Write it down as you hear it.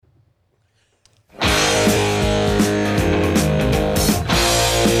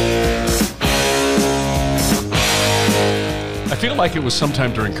like it was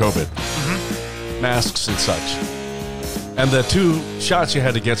sometime during COVID. Masks and such. And the 2 shots you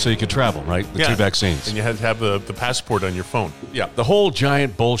had to get so you could travel, right? The 2 vaccines. And you had to have the passport on your phone. Yeah, the whole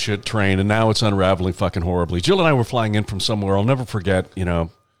giant bullshit train, and now it's unraveling fucking horribly. Jill and I were flying in from somewhere. I'll never forget,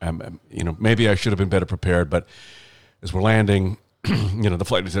 maybe I should have been better prepared, but as we're landing, the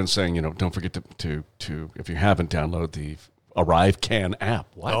flight attendant saying, don't forget to if you haven't, download the ArriveCan app.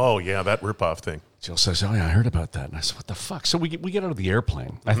 What? Oh, yeah, that ripoff thing. Jill says, oh, yeah, I heard about that. And I said, what the fuck? So we get out of the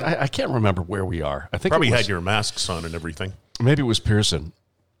airplane. I can't remember where we are. I think probably had your masks on and everything. Maybe it was Pearson.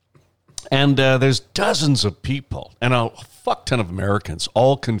 And there's dozens of people and a fuck ton of Americans,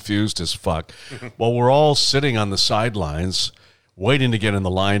 all confused as fuck. Well, we're all sitting on the sidelines waiting to get in the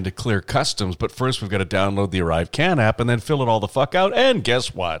line to clear customs. But first, we've got to download the ArriveCan app and then fill it all the fuck out. And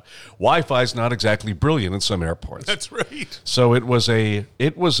guess what? Wi-Fi's not exactly brilliant in some airports. That's right. So it was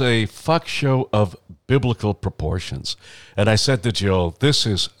a fuck show of biblical proportions. And I said to Jill, this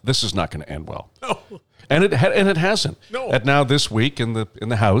is not going to end well. No. And it hasn't. No. And now this week in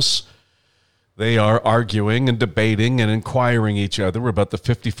the House, they are arguing and debating and inquiring each other about the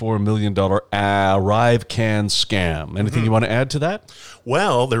 $54 million ArriveCan scam. Anything you want to add to that?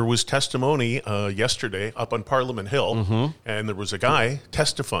 Well, there was testimony yesterday up on Parliament Hill, and there was a guy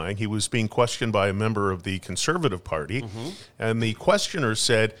testifying. He was being questioned by a member of the Conservative Party, and the questioner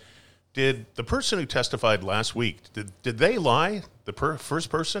said, did the person who testified last week, did they lie, the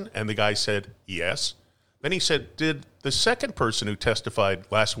first person? And the guy said, yes. Then he said, did the second person who testified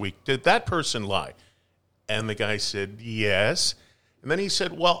last week, did that person lie? And the guy said, yes. And then he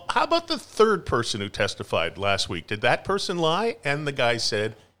said, well, how about the third person who testified last week? Did that person lie? And the guy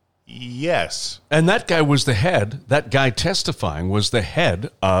said, yes. And that guy was that guy testifying was the head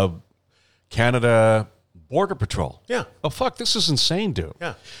of Canada Border Patrol. Yeah. Oh, fuck, this is insane, dude.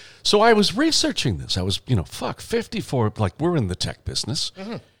 Yeah. So I was researching this. I was, 54, like we're in the tech business.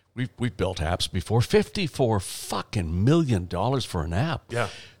 We've built apps before. $54 fucking million for an app. Yeah.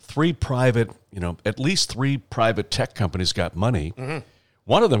 At least 3 private tech companies got money.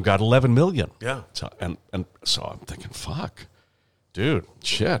 One of them got $11 million. Yeah. So, and so I'm thinking, fuck, dude,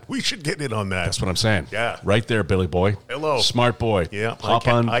 shit. We should get in on that. That's what I'm saying. Yeah. Right there, Billy boy. Hello. Smart boy. Yeah. Hop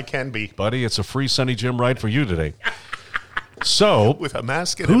on. I can be. Buddy, it's a free Sunny Jim ride for you today. So, with a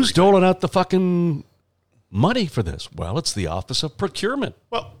mask and who's everything. doling out the fucking money for this? Well, it's the Office of Procurement.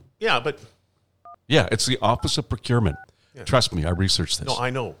 Well, yeah, but... Yeah, it's the Office of Procurement. Yeah. Trust me, I researched this. No, I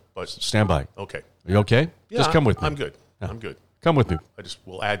know, but... Stand by. Okay. Are you okay? Yeah, just come with me. I'm good. Yeah. I'm good. Come with me. I just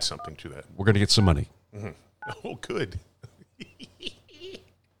will add something to that. We're going to get some money. Oh, good.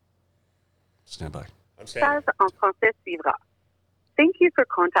 Stand by. I'm standing. En français suivra. Thank you for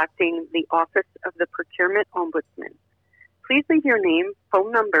contacting the Office of the Procurement Ombudsman. Please leave your name,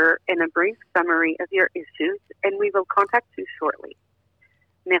 phone number, and a brief summary of your issues, and we will contact you shortly.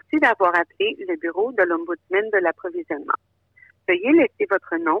 Merci d'avoir appelé le bureau de l'Ombudsman de l'approvisionnement. Veuillez laisser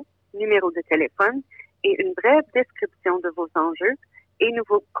votre nom, numéro de téléphone et une brève description de vos enjeux, et nous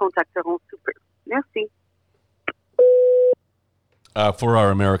vous contacterons sous peu. Merci. For our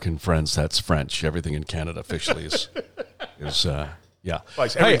American friends, that's French. Everything in Canada officially is yeah.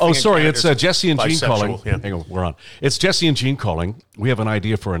 Hey, sorry, it's Jesse and Jean calling. Yeah. Hang on, we're on. It's Jesse and Jean calling. We have an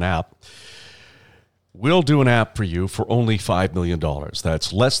idea for an app. We'll do an app for you for only $5 million.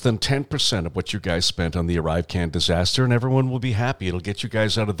 That's less than 10% of what you guys spent on the ArriveCan disaster, and everyone will be happy. It'll get you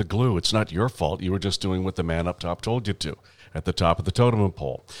guys out of the glue. It's not your fault. You were just doing what the man up top told you to at the top of the totem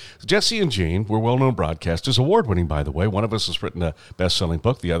pole. Jesse and Jean, we're well-known broadcasters, award-winning, by the way. One of us has written a best-selling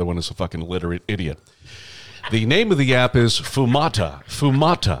book. The other one is a fucking illiterate idiot. The name of the app is Fumata.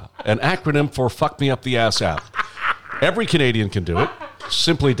 Fumata, an acronym for Fuck Me Up the Ass app. Every Canadian can do it.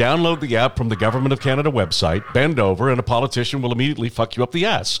 Simply download the app from the Government of Canada website, bend over, and a politician will immediately fuck you up the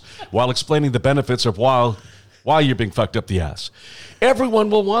ass while explaining the benefits of why you're being fucked up the ass. Everyone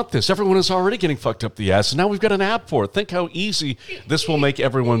will want this. Everyone is already getting fucked up the ass, and now we've got an app for it. Think how easy this will make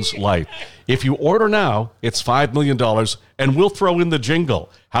everyone's life. If you order now, it's $5 million, and we'll throw in the jingle.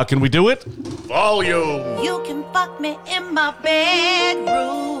 How can we do it? Volume. You can fuck me in my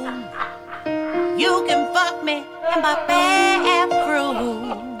bedroom. You can fuck me in my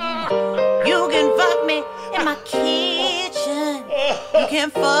bathroom. You can fuck me in my kitchen. You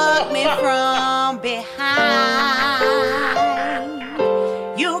can fuck me from behind.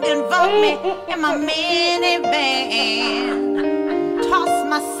 You can fuck me in my minivan. Toss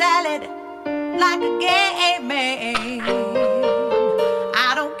my salad like a gay man.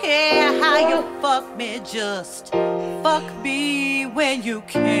 I don't care how you fuck me, just fuck me when you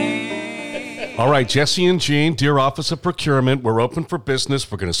can. All right, Jesse and Jean, dear Office of Procurement, we're open for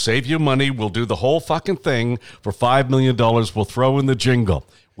business. We're going to save you money. We'll do the whole fucking thing for $5 million. We'll throw in the jingle.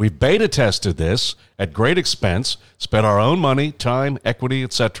 We've beta tested this at great expense, spent our own money, time, equity,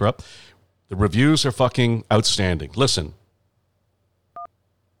 etc. The reviews are fucking outstanding. Listen.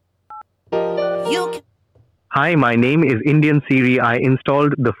 Hi, my name is Indian Siri. I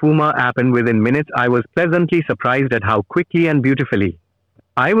installed the Fuma app and within minutes I was pleasantly surprised at how quickly and beautifully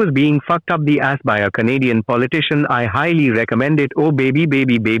I was being fucked up the ass by a Canadian politician. I highly recommend it. Oh baby,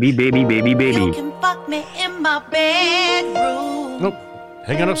 baby, baby, baby, baby, baby. You can fuck me in my bedroom. Nope.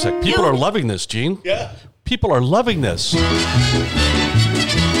 Hang on a sec. People are loving this, Gene. Yeah. People are loving this.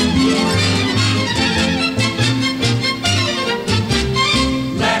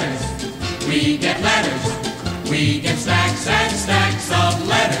 Letters. We get letters. We get stacks and stacks of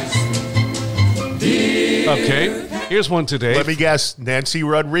letters. Okay, here's one today. Let me guess, Nancy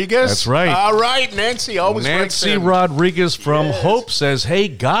Rodriguez? That's right. All right, Nancy. Always Nancy right Rodriguez from Hope says, hey,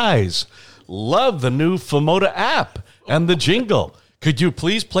 guys, love the new Fomoda app and the jingle. Could you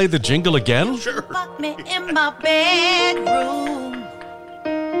please play the jingle again? Sure. Fuck me in my bedroom.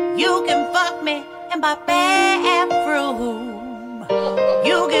 You can fuck me in my bathroom.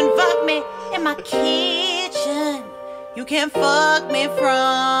 You can fuck me in my kitchen. You can fuck me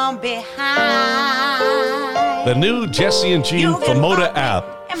from behind. The new Jesse and Jean Fomoda app,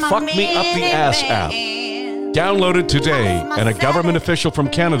 Fuck Me Up the Ass app. Download it today, and a government official from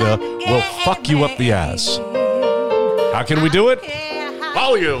Canada will fuck you up the ass. How can we do it?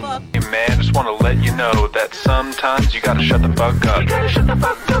 Volume. Hey man, just want to let you know that sometimes you gotta shut the fuck up.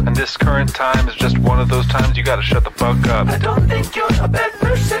 And this current time is just one of those times you gotta shut the fuck up. I don't think you're a bad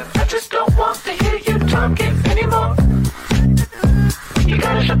person. I just don't want to hear you talking anymore. You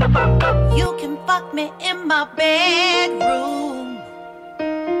gotta shut the fuck up. You can fuck me in my bedroom.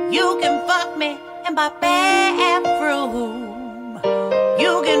 You can fuck me in my bathroom.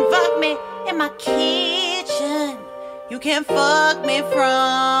 You can fuck me in my kitchen. You can fuck me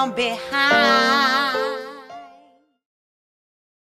from behind.